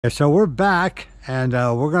Okay, so we're back, and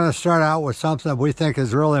we're going to start out with something we think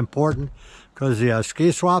is really important because the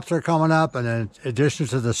ski swaps are coming up, and in addition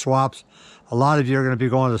to the swaps, a lot of you are going to be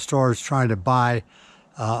going to stores trying to buy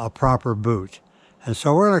a proper boot. And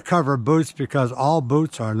so we're going to cover boots because all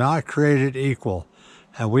boots are not created equal.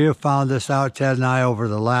 And we have found this out, Ted and I, over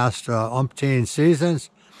the last umpteen seasons,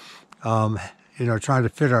 trying to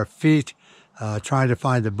fit our feet, trying to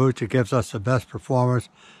find the boot that gives us the best performance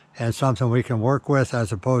and something we can work with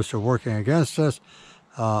as opposed to working against us,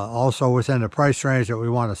 also within the price range that we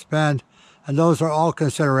want to spend. And those are all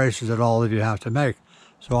considerations that all of you have to make.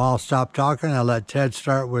 So I'll stop talking and let Ted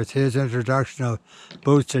start with his introduction of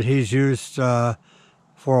boots that he's used for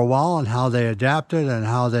a while and how they adapted and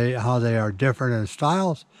how they are different in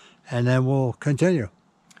styles, and then we'll continue.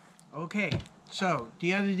 Okay, so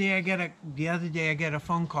the other day I get a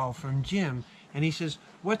phone call from Jim, and he says,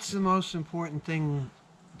 "What's the most important thing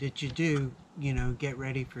that you do, get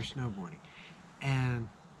ready for snowboarding?" And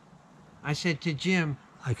I said to Jim,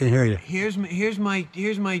 I can hear you. Here's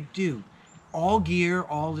my do. All gear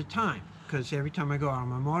all the time, because every time I go out on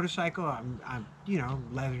my motorcycle, I'm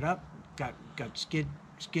leathered up, got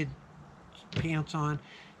skid pants on,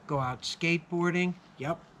 go out skateboarding,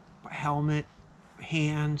 yep, helmet,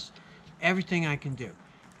 hands, everything I can do.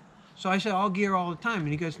 So I said all gear all the time, and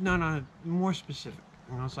he goes, no, more specific.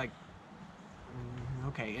 And I was like,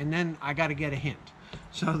 okay, and then I got to get a hint.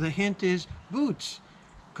 So the hint is boots,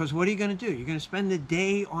 because what are you going to do? You're going to spend the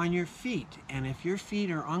day on your feet, and if your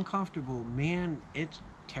feet are uncomfortable, man, it's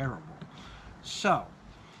terrible. So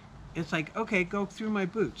it's like, okay, go through my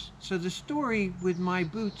boots. So the story with my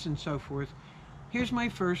boots and so forth, here's my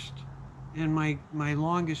first and my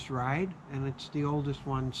longest ride, and it's the oldest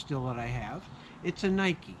one still that I have. It's a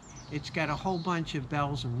Nike. It's got a whole bunch of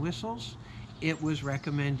bells and whistles. It was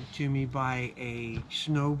recommended to me by a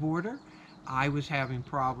snowboarder. I was having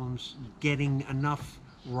problems getting enough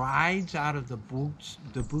rides out of the boots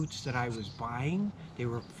that I was buying. They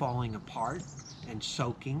were falling apart and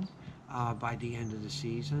soaking by the end of the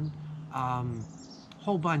season.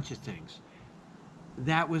 Whole bunch of things.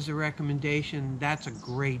 That was a recommendation. That's a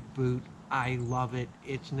great boot. I love it.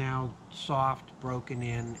 It's now soft, broken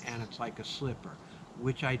in, and it's like a slipper,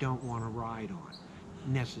 which I don't want to ride on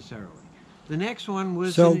necessarily. The next one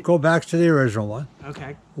was... So go back to the original one.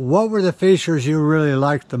 Okay. What were the features you really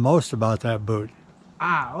liked the most about that boot?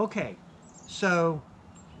 Okay. So,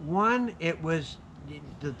 one, it was...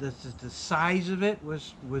 The size of it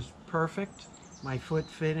was perfect. My foot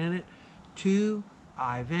fit in it. Two,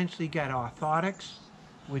 I eventually got orthotics,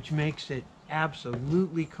 which makes it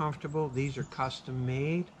absolutely comfortable. These are custom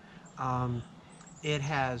made. It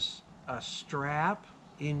has a strap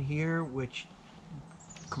in here which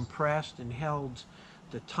compressed and held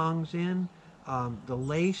the tongues in. The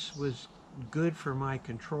lace was good for my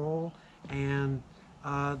control, and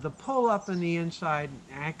the pull up on the inside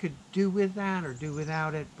I could do with that or do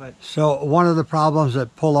without it. But so one of the problems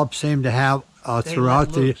that pull ups seem to have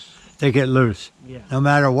throughout they get loose. Yeah. No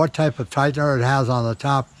matter what type of tightener it has on the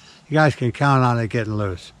top, you guys can count on it getting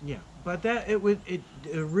loose. Yeah, but a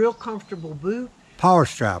real comfortable boot. Power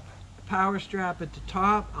strap. Power strap at the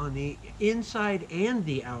top, on the inside and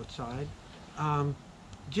the outside.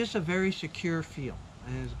 Just a very secure feel.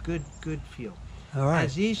 It has good feel. All right.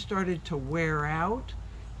 As these started to wear out,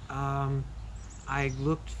 I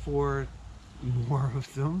looked for more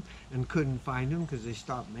of them and couldn't find them because they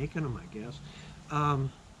stopped making them, I guess.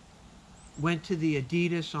 Went to the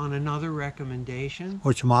Adidas on another recommendation.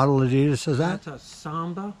 Which model Adidas is that? That's a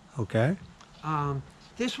Samba. Okay.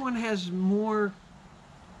 This one has more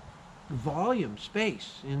volume,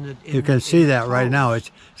 space in the. You can see that right now.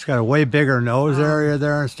 It's got a way bigger nose area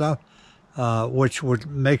there and stuff, which would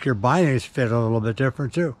make your bindings fit a little bit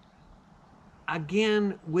different too.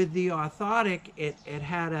 Again, with the orthotic, it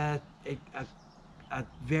had a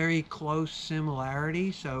very close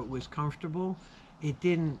similarity, so it was comfortable. It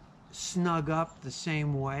didn't snug up the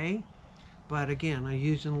same way, but again, I'm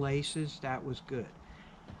using laces. That was good.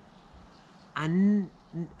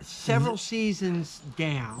 Several seasons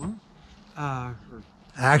down.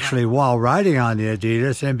 Actually, while riding on the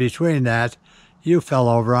Adidas, in between that, you fell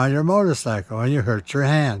over on your motorcycle and you hurt your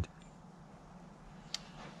hand.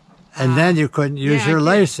 And then you couldn't use your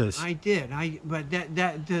laces. I did. But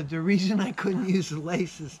the reason I couldn't use the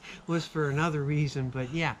laces was for another reason.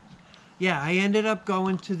 But yeah, I ended up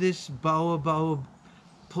going to this boa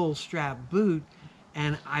pull strap boot,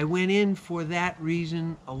 and I went in for that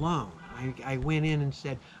reason alone. I went in and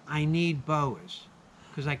said, I need boas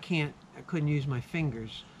because I couldn't use my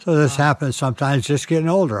fingers. So this happens sometimes just getting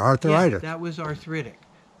older, arthritis. Yeah, that was arthritic.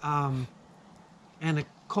 And of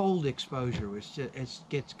cold exposure. It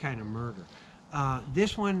gets kind of murder.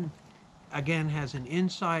 This one, again, has an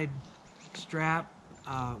inside strap,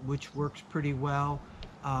 which works pretty well.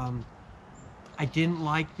 I didn't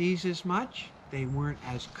like these as much. They weren't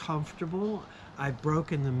as comfortable. I've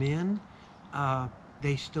broken them in.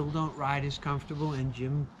 They still don't ride as comfortable, and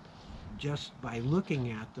Jim, just by looking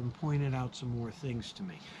at them, pointed out some more things to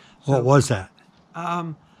me. So, What was that?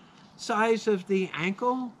 Size of the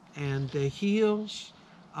ankle and the heels,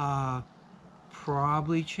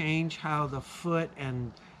 probably change how the foot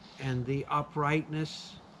and the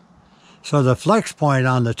uprightness. So the flex point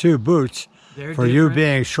on the two boots, They're for you different.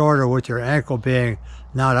 being shorter with your ankle being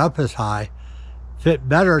not up as high, fit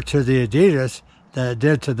better to the Adidas than it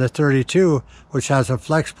did to the 32, which has a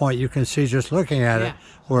flex point you can see just looking at it, Yeah.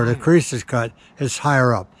 where the crease is cut. It's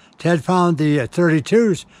higher up. Ted found the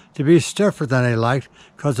 32s to be stiffer than he liked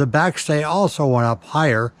because the backstay also went up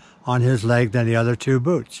higher on his leg than the other two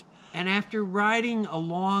boots. And after riding a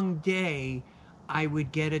long day, I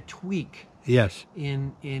would get a tweak Yes.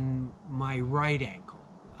 in my right ankle.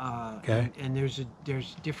 Okay. And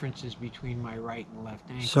there's differences between my right and left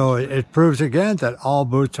ankle. So it proves again that all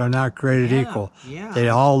boots are not created Yeah, equal. yeah. They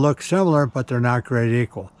all look similar, but they're not created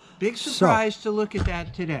equal. Big surprise to look at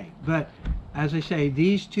that today. But as I say,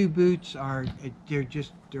 these two boots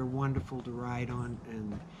they're wonderful to ride on,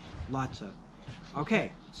 and lots of.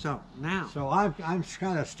 Okay, so now. So I'm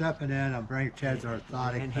kind of stepping in. I'm bringing Ted's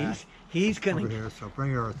orthotic And back he's over gonna. here. So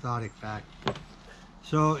bring your orthotic back.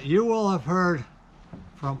 So you will have heard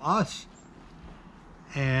from us,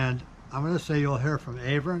 and I'm going to say you'll hear from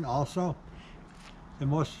Avron also. The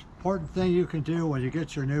most important thing you can do when you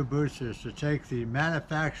get your new boots is to take the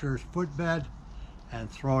manufacturer's footbed and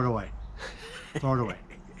throw it away. Throw it away.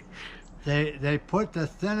 They put the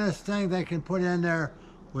thinnest thing they can put in there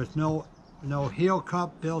with no heel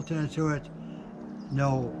cup built into it,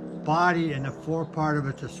 no body in the forepart of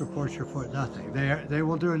it to support your foot, nothing. They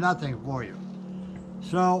will do nothing for you.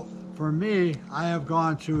 So for me, I have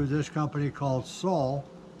gone to this company called Sol,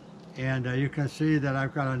 and you can see that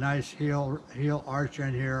I've got a nice heel arch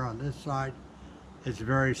in here on this side. It's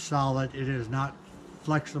very solid. It is not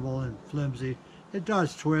flexible and flimsy. It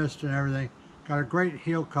does twist and everything. Got a great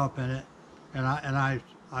heel cup in it, and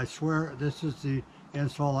I swear this is the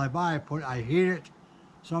insole I buy. I heat it.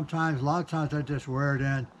 Sometimes, a lot of times, I just wear it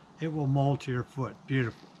in. It will mold to your foot.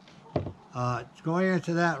 Beautiful. Going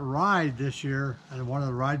into that ride this year, and one of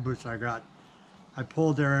the ride boots I got, I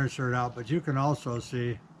pulled their insert out, but you can also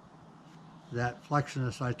see that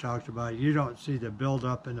flexiness I talked about. You don't see the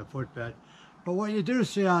buildup in the footbed. But what you do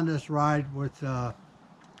see on this ride with the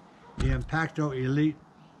Impacto Elite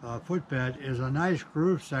footbed is a nice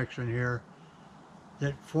groove section here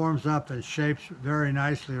that forms up and shapes very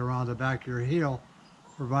nicely around the back of your heel,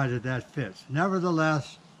 provided that fits.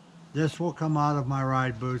 Nevertheless, this will come out of my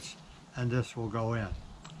ride boots and this will go in.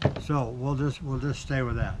 So we'll just stay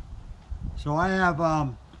with that. So I have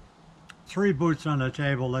 3 boots on the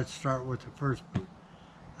table. Let's start with the first boot.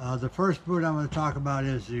 The first boot I'm going to talk about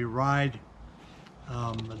is the Ride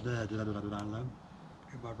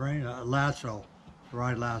Lasso,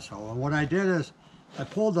 Ride Lasso. And what I did is I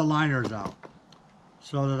pulled the liners out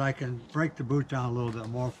so that I can break the boot down a little bit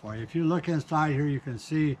more for you. If you look inside here, you can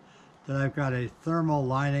see that I've got a thermal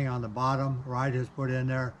lining on the bottom. Ride has put in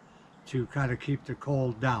there to kind of keep the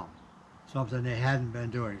cold down, something they hadn't been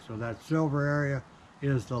doing. So that silver area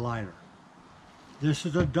is the liner. This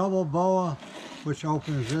is a double boa, which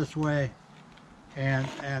opens this way, and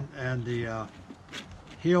the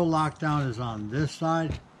heel lockdown is on this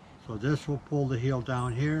side. So this will pull the heel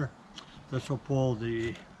down here. This will pull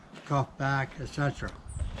the cuff back, etc.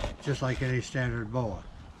 Just like any standard boa.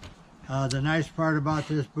 The nice part about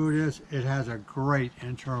this boot is it has a great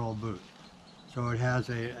internal boot. So it has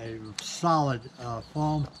a solid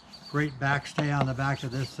foam, great backstay on the back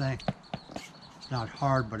of this thing. It's not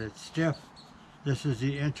hard, but it's stiff. This is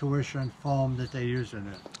the Intuition foam that they use in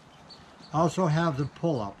it. I also have the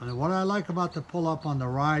pull-up. And what I like about the pull-up on the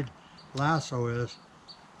Ride Lasso is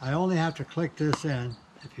I only have to click this in.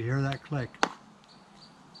 If you hear that click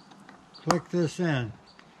this in.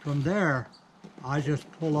 From there, I just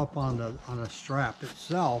pull up on the strap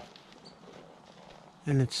itself.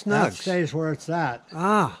 And it That snugs. stays where it's at.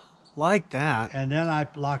 Ah, like that. And then I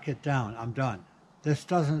lock it down. I'm done. This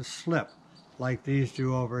doesn't slip like these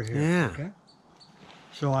do over here. Yeah. Okay.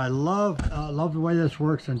 So I love the way this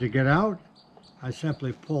works. And to get out, I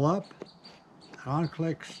simply pull up, on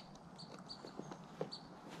clicks,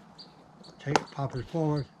 pop it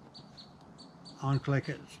forward, unclick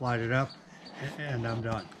it, slide it up, and I'm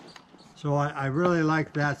done. So I really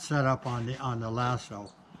like that setup on the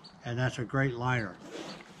Lasso, and that's a great liner.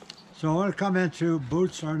 So I'm going to come into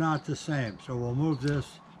boots are not the same. So we'll move this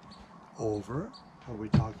over, what we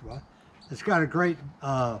talked about. It's got a great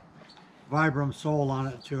Vibram sole on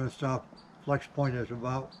it too and stuff. Flex point is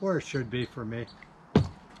about where it should be for me.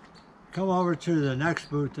 Come over to the next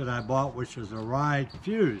boot that I bought, which is a Ride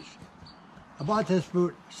Fuse. I bought this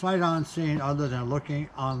boot sight unseen other than looking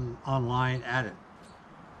online at it.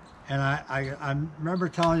 And I remember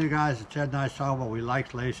telling you guys that Ted and I talked about we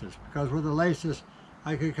liked laces, because with the laces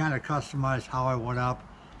I could kind of customize how I went up,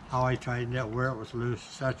 how I tightened it, where it was loose,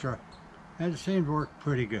 etc. And it seemed to work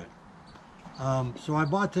pretty good. So I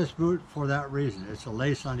bought this boot for that reason. It's a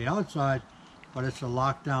lace on the outside, but it's a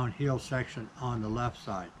lockdown heel section on the left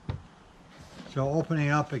side. So opening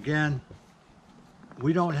up again,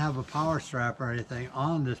 we don't have a power strap or anything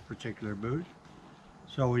on this particular boot.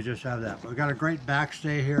 So we just have that. We've got a great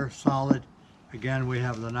backstay here, solid. Again, we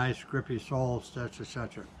have the nice grippy sole,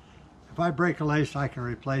 etc. If I break a lace, I can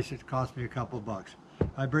replace it. It costs me a couple bucks. If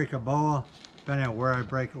I break a boa, depending on where I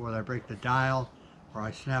break it, whether I break the dial or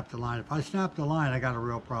I snap the line. If I snap the line, I got a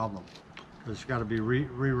real problem, because it's got to be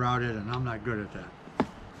rerouted, and I'm not good at that.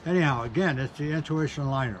 Anyhow, again, it's the Intuition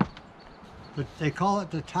liner. But they call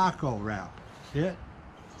it the taco wrap. See it?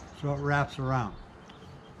 So it wraps around.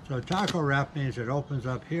 So taco wrap means it opens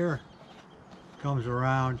up here, comes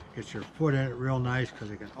around, gets your foot in it real nice,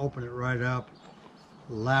 because it can open it right up,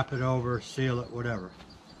 lap it over, seal it, whatever.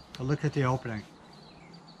 But look at the opening.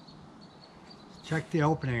 Check the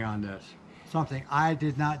opening on this. Something I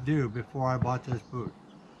did not do before I bought this boot.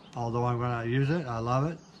 Although I'm going to use it, I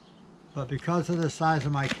love it. But because of the size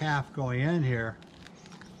of my calf going in here,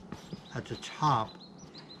 at the top,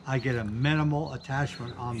 I get a minimal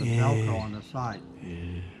attachment on the Velcro on the side.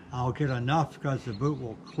 I'll get enough because the boot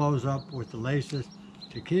will close up with the laces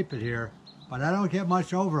to keep it here, but I don't get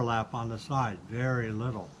much overlap on the side, very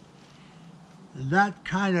little. That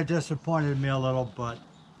kind of disappointed me a little, but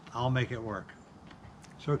I'll make it work.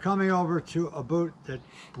 So coming over to a boot that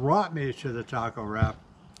brought me to the taco wrap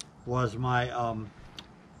was my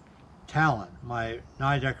Talon, my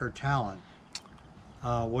Nidecker Talon,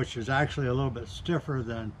 which is actually a little bit stiffer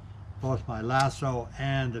than both my Lasso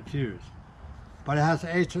and the Fuse. But it has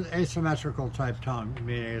asymmetrical type tongue,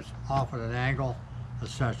 meaning it's off at an angle,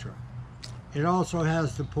 etc. It also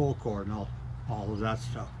has the pull cord and all of that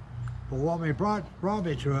stuff. But what brought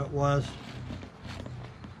me to it was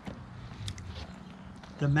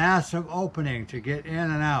the massive opening to get in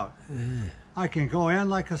and out. I can go in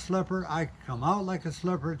like a slipper, I can come out like a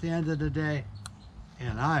slipper at the end of the day,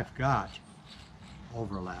 and I've got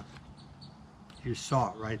overlap. You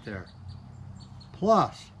saw it right there.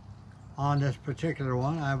 Plus, on this particular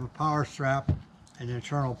one, I have a power strap, an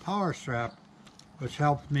internal power strap, which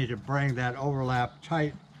helps me to bring that overlap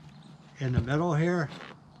tight in the middle here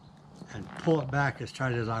and pull it back as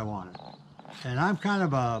tight as I want it. And I'm kind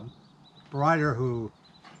of a rider who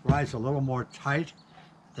rides a little more tight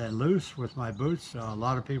than loose with my boots. A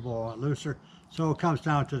lot of people want looser. So it comes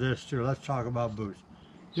down to this too. Let's talk about boots.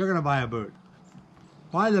 You're going to buy a boot.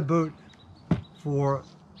 Buy the boot for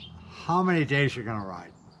how many days you're going to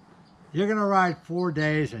ride. You're going to ride 4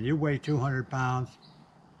 days and you weigh 200 pounds.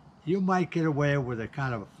 You might get away with a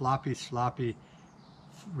kind of a floppy, sloppy,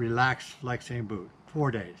 relaxed, flexing boot.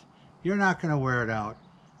 4 days. You're not going to wear it out.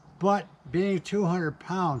 But being 200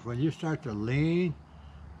 pounds, when you start to lean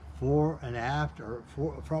fore and aft, or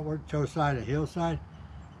frontward, toe side and heel side,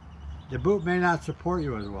 the boot may not support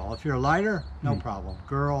you as well. If you're lighter, no problem.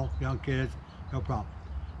 Girl, young kids, no problem.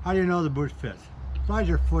 How do you know the boot fits? Slide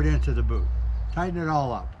your foot into the boot. Tighten it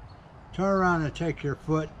all up. Turn around and take your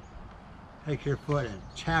foot and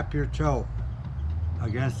tap your toe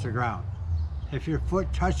against the ground. If your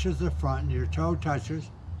foot touches the front and your toe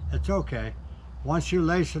touches, it's okay. Once you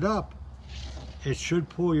lace it up, it should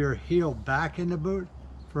pull your heel back in the boot,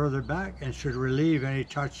 further back, and should relieve any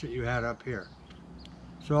touch that you had up here.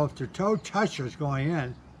 So if the toe touches going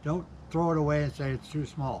in, don't throw it away and say it's too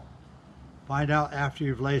small. Find out after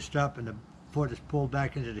you've laced up and the foot is pulled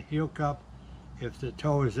back into the heel cup if the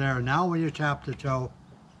toe is there. Now when you tap the toe,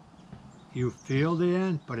 you feel the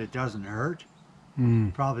end, but it doesn't hurt.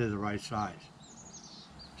 Probably the right size.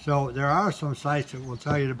 So there are some sites that will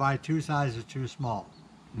tell you to buy 2 sizes too small.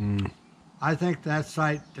 I think that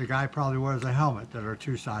site, the guy probably wears a helmet that are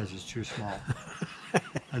 2 sizes too small.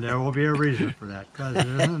 And there will be a reason for that, because there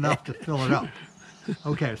isn't enough to fill it up.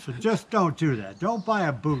 Okay, so just don't do that. Don't buy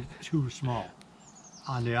a boot too small.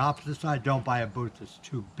 On the opposite side, don't buy a boot that's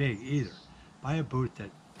too big either. Buy a boot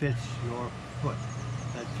that fits your foot,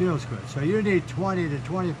 that feels good. So you need 20 to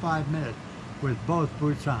 25 minutes with both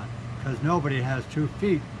boots on, because nobody has 2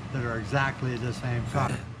 feet that are exactly the same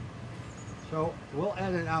size. So we'll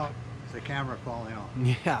edit out the camera falling off.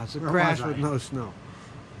 Yeah, it's a Where crash was with I? no snow.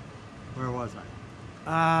 Where was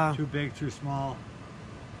I? Uh, Too big, too small.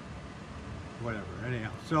 Whatever.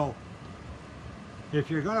 Anyhow, so if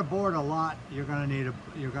you're going to board a lot, you're going to need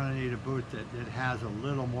a boot that has a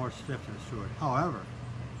little more stiffness to it. However,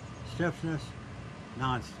 stiffness,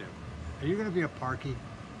 non-stiff. Are you going to be a parky?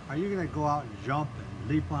 Are you going to go out and jump and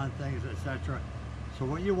leap on things, etc.? So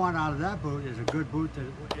what you want out of that boot is a good boot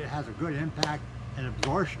that it has a good impact and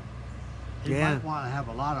absorption. You might want to have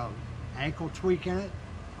a lot of ankle tweak in it,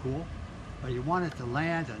 cool, but you want it to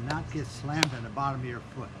land and not get slammed in the bottom of your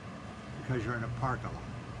foot because you're in a park a lot.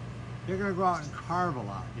 You're going to go out and carve a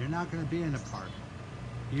lot. You're not going to be in the park.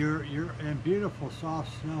 You're in beautiful soft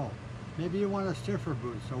snow. Maybe you want a stiffer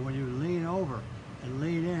boot so when you lean over and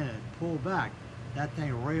lean in and pull back, that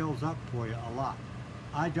thing rails up for you a lot.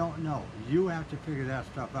 I don't know. You have to figure that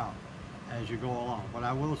stuff out as you go along. But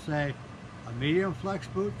I will say a medium flex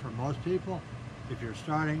boot for most people, if you're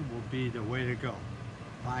starting, will be the way to go.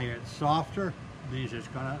 Buying it softer means it's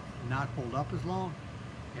going to not hold up as long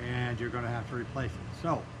and you're going to have to replace it.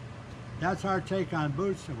 So that's our take on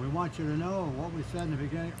boots, and we want you to know what we said in the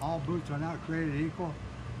beginning, all boots are not created equal.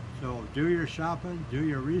 So do your shopping, do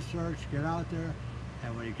your research, get out there,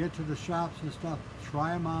 and when you get to the shops and stuff,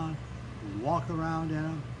 try them on, walk around in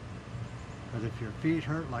them, because if your feet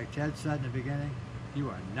hurt, like Ted said in the beginning, you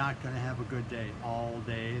are not going to have a good day all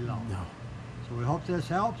day long. No. So we hope this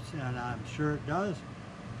helps, and I'm sure it does.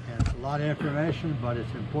 And it's a lot of information, but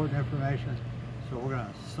it's important information. So we're going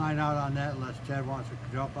to sign out on that unless Ted wants to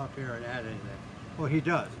jump up here and add anything. Well, he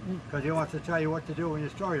does, because he wants to tell you what to do when you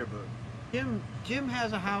store your boot. Jim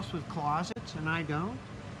has a house with closets, and I don't.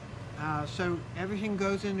 So everything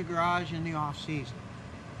goes in the garage in the off-season.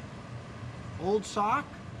 Old sock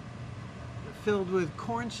filled with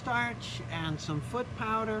cornstarch and some foot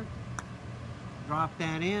powder. Drop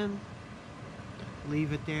that in.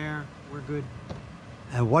 Leave it there. We're good.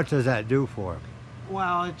 And what does that do for him?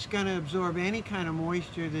 Well, it's going to absorb any kind of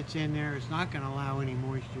moisture that's in there. It's not going to allow any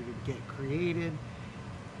moisture to get created.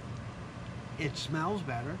 It smells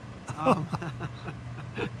better.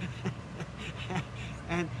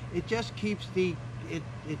 And it just keeps it's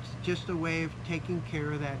just a way of taking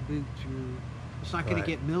care of that boot through. It's not going to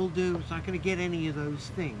get mildew. It's not going to get any of those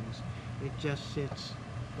things. It just sits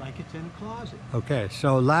like it's in a closet. Okay,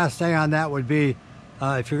 so last thing on that would be,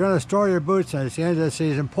 if you're going to store your boots and it's the end of the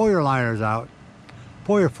season, pull your liners out,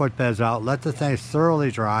 pull your footbeds out, let the things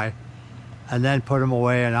thoroughly dry, and then put them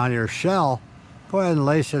away. And on your shell, go ahead and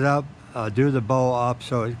lace it up, do the bow up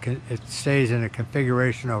so it stays in a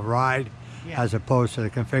configuration of ride as opposed to the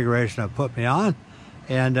configuration of put me on,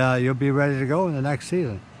 and you'll be ready to go in the next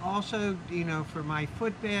season. Also, you know, for my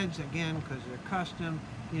footbeds, again, because they're custom,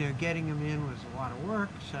 you know, getting them in was a lot of work,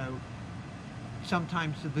 so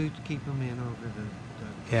sometimes the boots keep them in over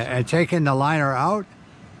the Yeah, and taking the liner out,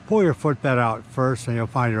 pull your footbed out first, and you'll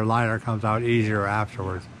find your liner comes out easier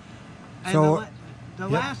afterwards. And So the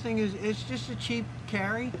last thing is, it's just a cheap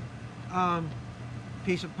carry.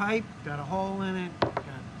 Piece of pipe, got a hole in it, got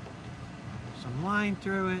some line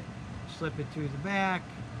through it, slip it through the back,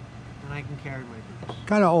 and I can carry my boots.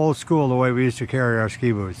 kind of old school the way we used to carry our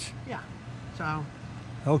ski boots. Yeah, so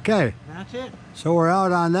Okay, that's it. so we're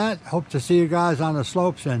out on that. Hope to see you guys on the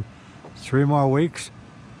slopes in 3 more weeks.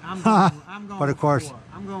 I'm going But of with course- 4.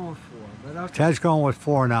 I'm going with 4. But okay. Ted's going with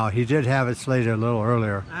 4 now. He did have it slated a little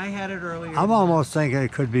earlier. I had it earlier. I'm almost thinking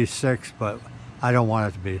it could be 6, but I don't want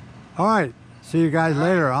it to be. All right, see you guys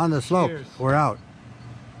later on the slope. Cheers. We're out.